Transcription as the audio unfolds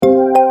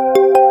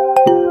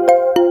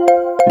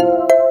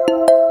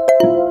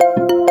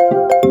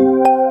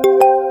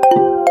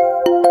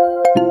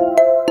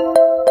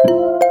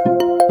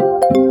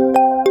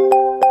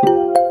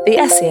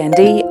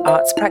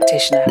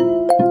Practitioner.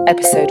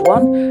 Episode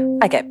 1,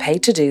 I Get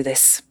Paid to Do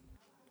This.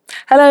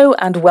 Hello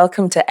and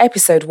welcome to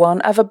episode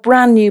 1 of a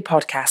brand new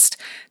podcast,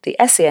 the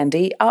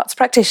SEND Arts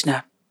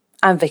Practitioner.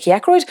 I'm Vicky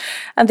Ackroyd,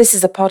 and this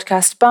is a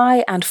podcast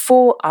by and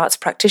for arts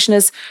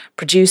practitioners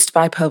produced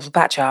by Purple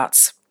Patch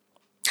Arts.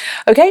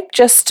 Okay,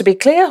 just to be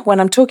clear, when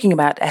I'm talking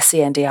about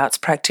SEND arts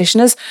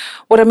practitioners,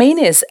 what I mean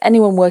is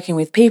anyone working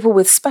with people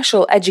with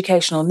special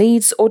educational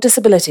needs or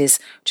disabilities,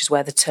 which is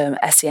where the term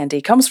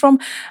SEND comes from,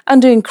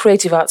 and doing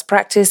creative arts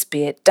practice,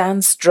 be it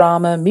dance,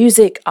 drama,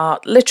 music,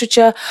 art,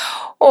 literature,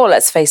 or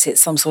let's face it,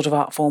 some sort of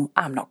art form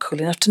I'm not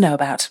cool enough to know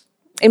about.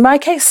 In my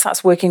case,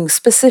 that's working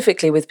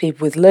specifically with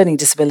people with learning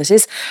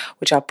disabilities,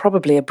 which I'll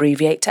probably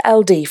abbreviate to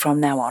LD from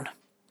now on.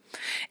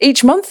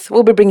 Each month,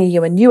 we'll be bringing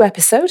you a new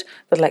episode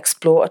that'll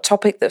explore a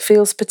topic that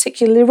feels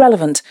particularly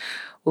relevant.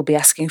 We'll be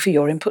asking for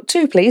your input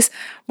too, please.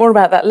 More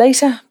about that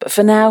later, but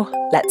for now,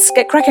 let's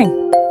get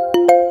cracking.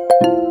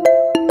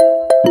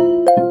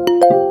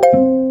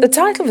 The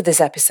title of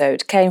this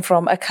episode came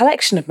from a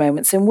collection of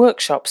moments in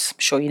workshops. I'm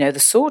sure you know the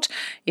sort.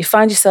 You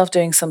find yourself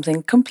doing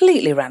something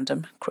completely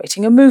random,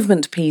 creating a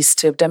movement piece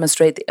to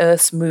demonstrate the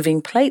Earth's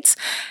moving plates,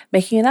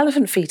 making an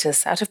elephant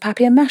fetus out of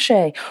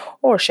papier-mâché,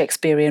 or a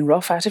Shakespearean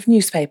ruff out of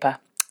newspaper.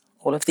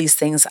 All of these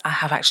things I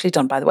have actually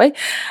done, by the way.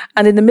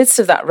 And in the midst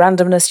of that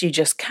randomness, you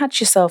just catch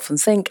yourself and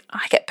think,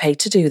 I get paid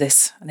to do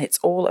this. And it's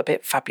all a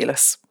bit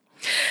fabulous.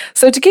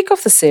 So to kick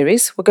off the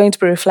series, we're going to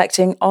be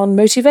reflecting on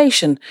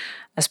motivation.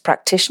 As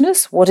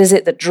practitioners, what is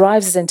it that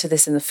drives us into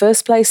this in the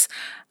first place?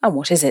 And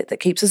what is it that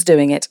keeps us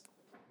doing it?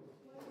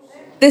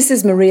 This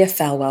is Maria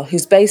Thelwell,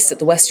 who's based at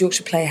the West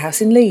Yorkshire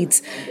Playhouse in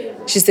Leeds.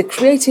 She's the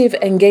Creative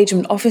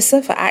Engagement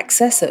Officer for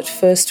Access at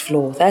First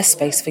Floor, their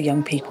space for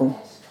young people.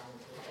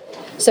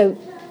 So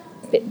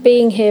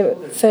being here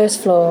at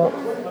First Floor,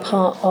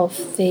 part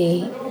of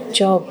the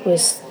job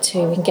was to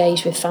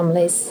engage with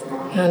families,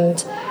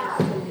 and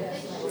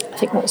I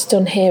think what's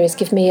done here is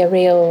give me a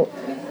real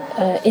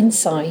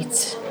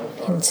insight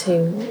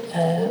into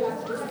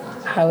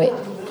how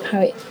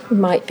it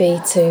might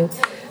be to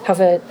have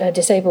a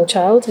disabled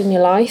child in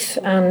your life.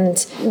 And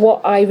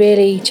what I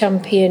really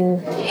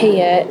champion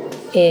here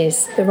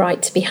is the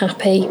right to be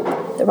happy,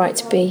 the right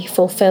to be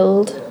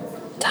fulfilled,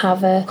 to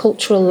have a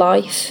cultural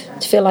life,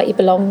 to feel like you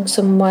belong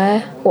somewhere.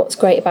 What's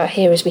great about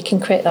here is we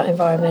can create that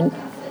environment.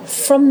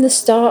 From the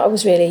start, I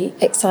was really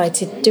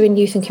excited doing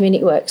youth and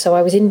community work, so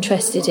I was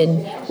interested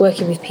in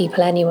working with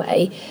people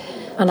anyway.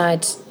 And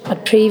I'd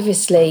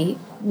previously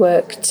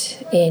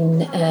worked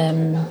in,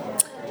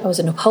 I was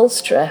an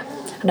upholsterer,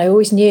 and I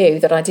always knew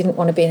that I didn't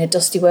want to be in a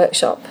dusty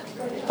workshop.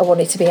 I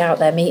wanted to be out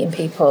there meeting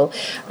people,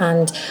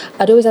 and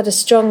I'd always had a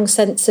strong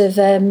sense of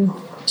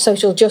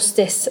social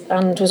justice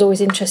and was always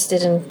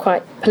interested and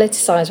quite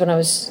politicised when I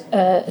was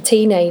a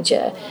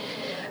teenager.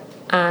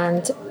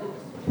 And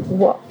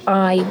what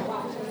I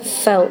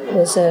felt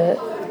was a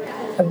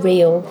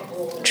real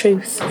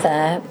truth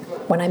there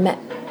when I met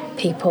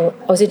people.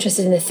 I was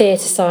interested in the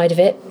theatre side of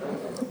it,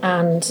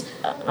 and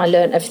I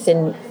learned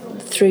everything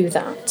through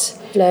that,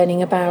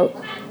 learning about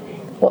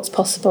what's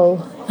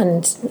possible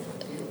and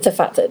the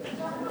fact that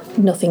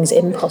nothing's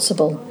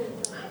impossible.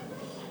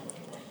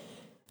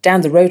 Down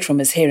the road from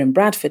us here in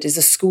Bradford is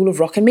the School of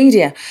Rock and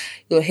Media.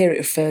 You'll hear it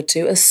referred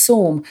to as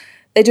SORM.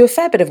 They do a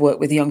fair bit of work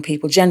with young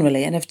people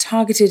generally and have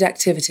targeted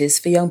activities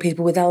for young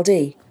people with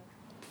LD.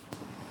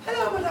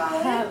 Hello, my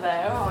darling. Hello,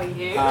 how are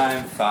you?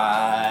 I'm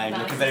fine.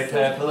 Looking very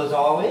purple as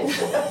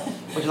always.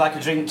 Would you like a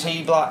drink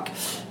tea black?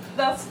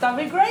 That'd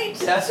be great.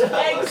 Yes.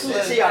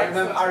 Excellent. See, I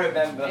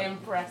remember.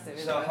 Impressive.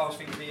 So, how's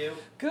things for you?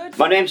 Good.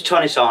 My name's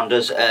Tony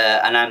Saunders,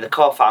 and I'm the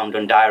co-founder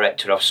and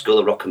director of School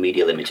of Rock and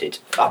Media Limited.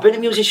 I've been a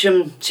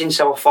musician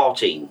since I was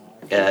 14,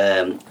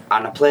 and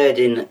I played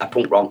in a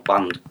punk rock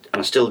band,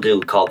 and I still do,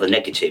 called The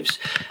Negatives,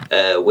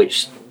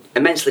 which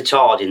immensely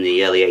toured in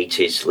the early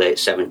 80s, late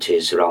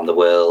 70s around the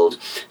world,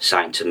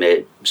 signed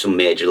to some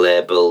major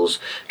labels,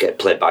 get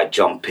played by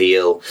John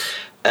Peel.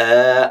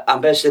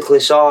 And basically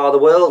saw the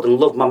world and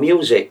loved my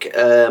music.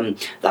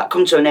 That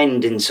come to an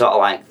end in sort of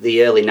like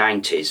the early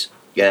 90s.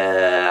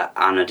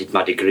 And I did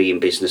my degree in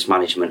business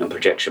management and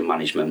projection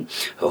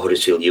management at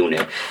Huddersfield Uni,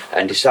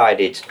 and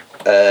decided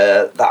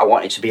that I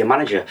wanted to be a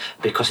manager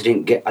because I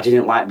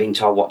didn't like being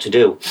told what to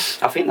do.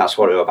 I think that's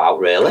what it's about,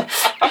 really.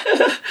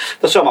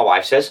 That's what my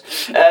wife says.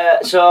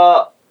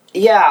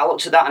 Yeah, I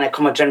looked at that and I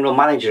became a general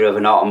manager of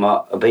an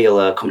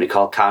automobile company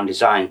called Calm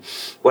Design,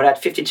 where I had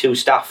 52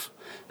 staff.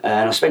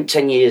 And I spent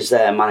 10 years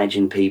there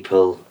managing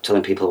people,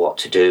 telling people what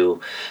to do,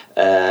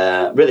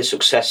 really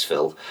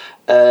successful.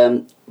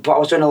 But I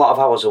was doing a lot of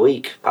hours a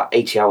week, about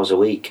 80 hours a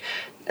week.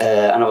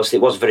 And obviously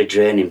it was very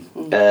draining.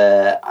 And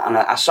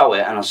I saw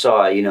it,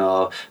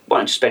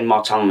 wanting to spend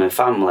more time with my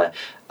family.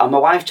 And my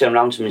wife turned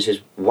around to me and says,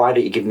 why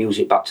don't you give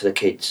music back to the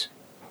kids?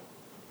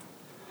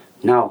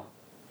 Now,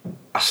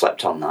 I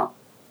slept on that.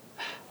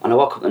 And I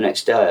woke up the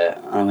next day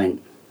and I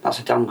went, that's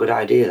a damn good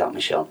idea, that,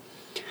 Michelle.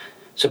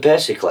 So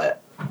basically,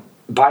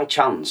 by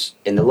chance,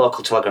 in the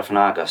local Telegraph and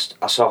Argos,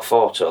 I saw a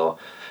photo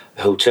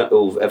who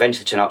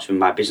eventually turned out to be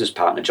my business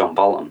partner, John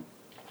Bolton.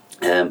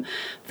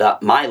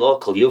 that my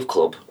local youth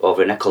club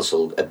over in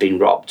Ecclesall had been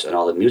robbed and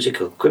all the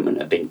musical equipment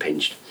had been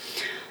pinched.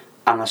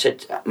 And I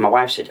said, my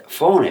wife said,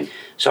 phone him.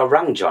 So I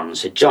rang John and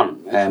said,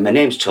 John, my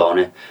name's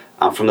Tony.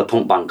 I'm from the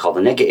punk band called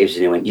The Negatives.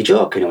 And he went, you're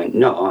joking? I went,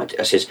 no.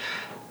 I says,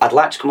 I'd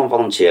like to come and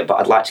volunteer, but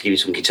I'd like to give you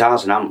some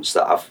guitars and amps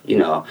that I've,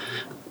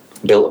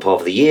 built up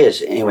over the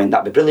years. And he went,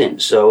 that'd be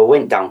brilliant. So I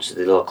went down to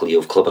the local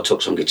youth club. I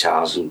took some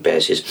guitars and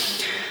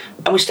basses.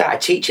 And we started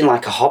teaching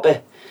like a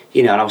hobby,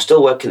 and I was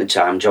still working at the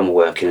time. John was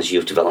working as a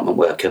youth development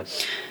worker.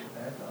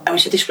 And we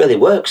said, this really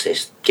works,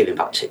 this, giving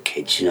back to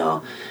kids,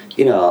 shall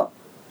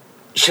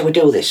we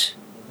do this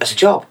as a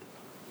job?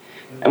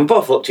 And we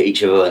both looked at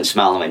each other and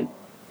smiled and went,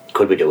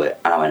 could we do it?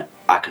 And I went,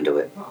 I can do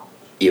it.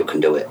 You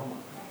can do it.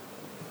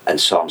 And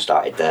song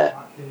started there.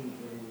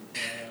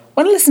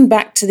 When I listened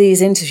back to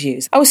these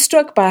interviews, I was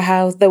struck by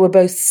how there were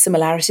both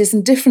similarities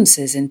and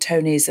differences in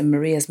Tony's and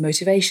Maria's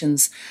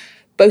motivations.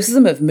 Both of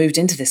them have moved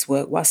into this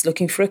work whilst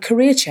looking for a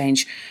career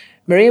change.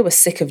 Maria was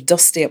sick of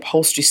dusty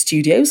upholstery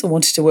studios and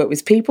wanted to work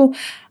with people.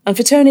 And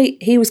for Tony,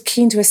 he was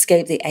keen to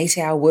escape the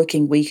 8-hour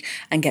working week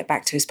and get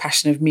back to his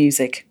passion of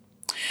music.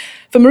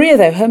 For Maria,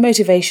 though, her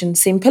motivation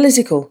seemed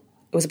political.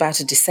 It was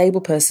about a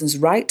disabled person's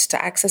right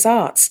to access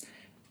arts,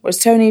 whereas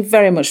Tony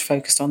very much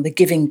focused on the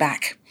giving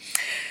back.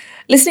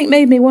 Listening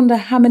made me wonder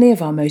how many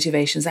of our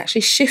motivations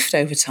actually shift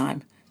over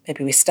time.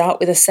 Maybe we start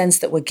with a sense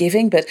that we're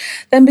giving, but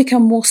then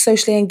become more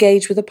socially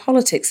engaged with the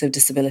politics of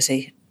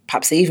disability,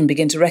 perhaps even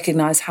begin to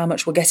recognise how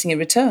much we're getting in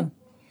return.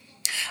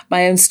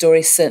 My own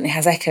story certainly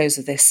has echoes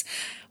of this.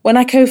 When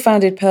I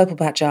co-founded Purple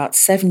Patch Arts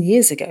 7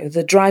 years ago,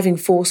 the driving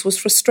force was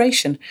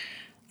frustration.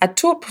 I'd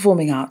taught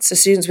performing arts to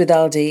students with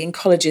LD in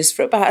colleges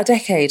for about a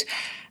decade,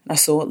 and I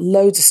saw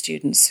loads of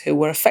students who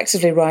were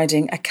effectively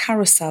riding a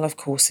carousel of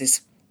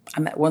courses. I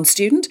met one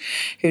student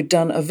who'd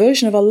done a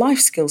version of a life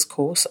skills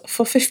course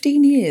for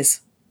 15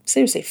 years.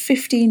 Seriously,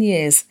 15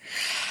 years.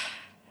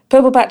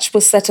 Purple Patch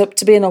was set up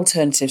to be an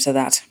alternative to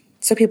that,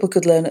 so people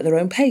could learn at their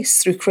own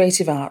pace through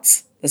creative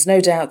arts. There's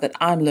no doubt that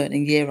I'm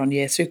learning year on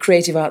year through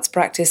creative arts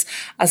practice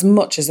as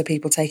much as the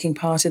people taking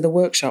part in the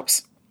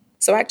workshops.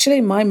 So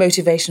actually, my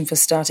motivation for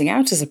starting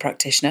out as a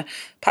practitioner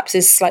perhaps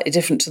is slightly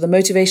different to the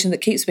motivation that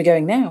keeps me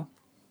going now.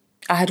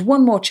 I had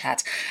one more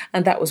chat,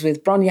 and that was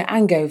with Bronya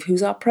Angove,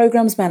 who's our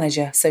programmes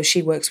manager, so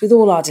she works with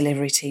all our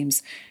delivery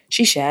teams.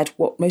 She shared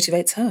what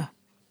motivates her.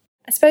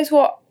 I suppose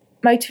what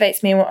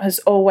motivates me and what has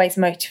always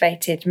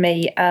motivated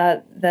me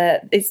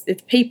is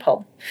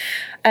people.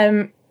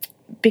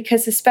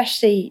 Because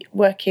especially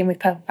working with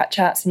Purple Patch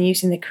Arts and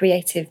using the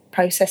creative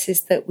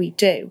processes that we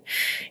do,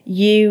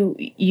 you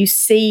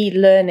see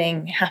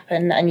learning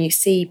happen and you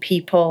see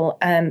people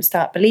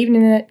start believing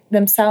in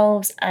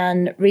themselves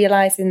and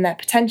realising their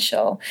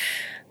potential.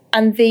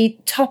 And the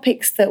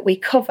topics that we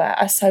cover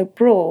are so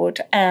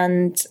broad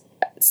and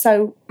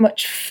so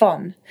much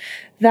fun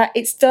that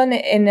it's done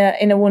in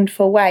a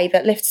wonderful way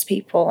that lifts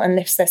people and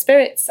lifts their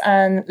spirits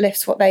and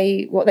lifts what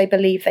they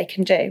believe they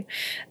can do.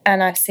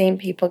 And I've seen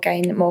people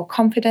gain more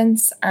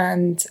confidence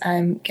and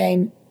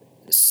gain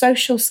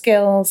social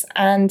skills,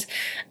 and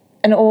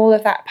all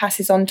of that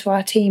passes on to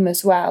our team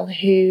as well,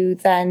 who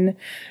then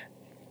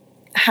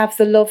have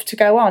the love to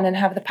go on and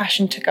have the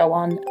passion to go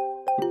on.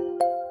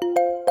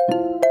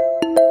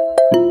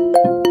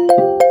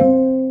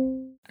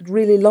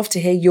 Really love to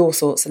hear your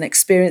thoughts and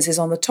experiences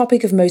on the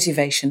topic of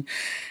motivation.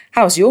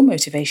 How's your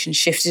motivation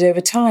shifted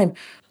over time?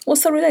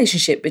 What's the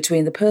relationship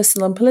between the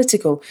personal and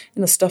political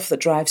in the stuff that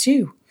drives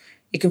you?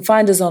 You can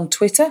find us on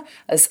Twitter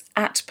as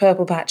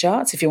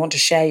 @PurplePatchArts if you want to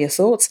share your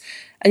thoughts,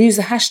 and use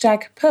the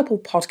hashtag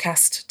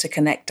 #PurplePodcast to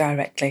connect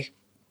directly.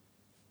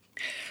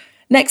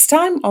 Next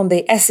time on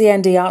the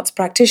SEND Arts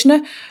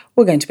Practitioner,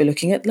 we're going to be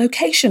looking at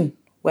location,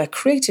 where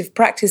creative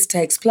practice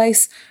takes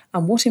place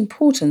and what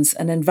importance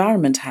an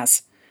environment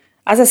has.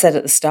 As I said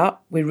at the start,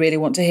 we really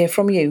want to hear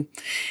from you.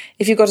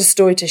 If you've got a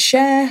story to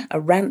share, a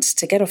rant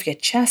to get off your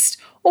chest,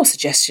 or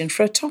suggestion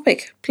for a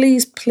topic,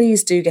 please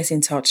do get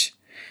in touch.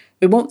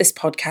 We want this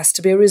podcast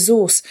to be a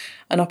resource,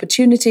 an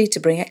opportunity to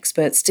bring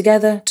experts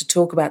together to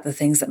talk about the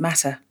things that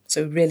matter.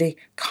 So we really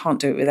can't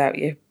do it without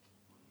you.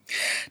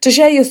 To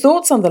share your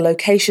thoughts on the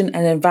location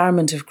and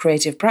environment of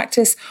creative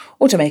practice,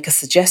 or to make a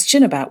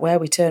suggestion about where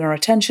we turn our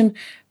attention,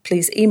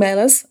 please email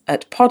us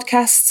at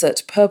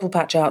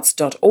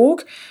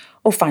podcasts@purplepatcharts.org,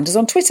 or find us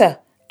on Twitter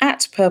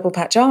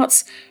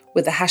 @PurplePatchArts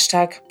with the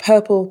hashtag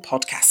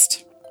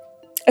 #PurplePodcast.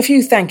 A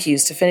few thank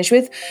yous to finish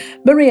with: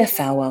 Maria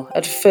Thelwell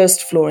at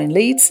First Floor in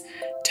Leeds,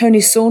 Tony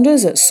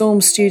Saunders at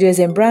Psalm Studios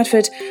in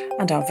Bradford,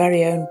 and our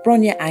very own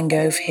Bronya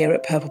Angove here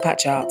at Purple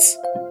Patch Arts.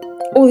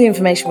 All the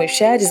information we've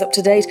shared is up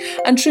to date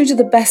and true to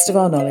the best of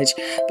our knowledge,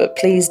 but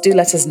please do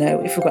let us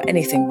know if we've got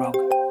anything wrong.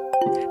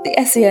 The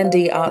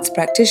SEND Arts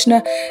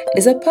Practitioner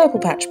is a Purple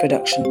Patch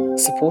production,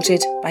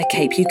 supported by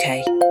Cape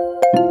UK.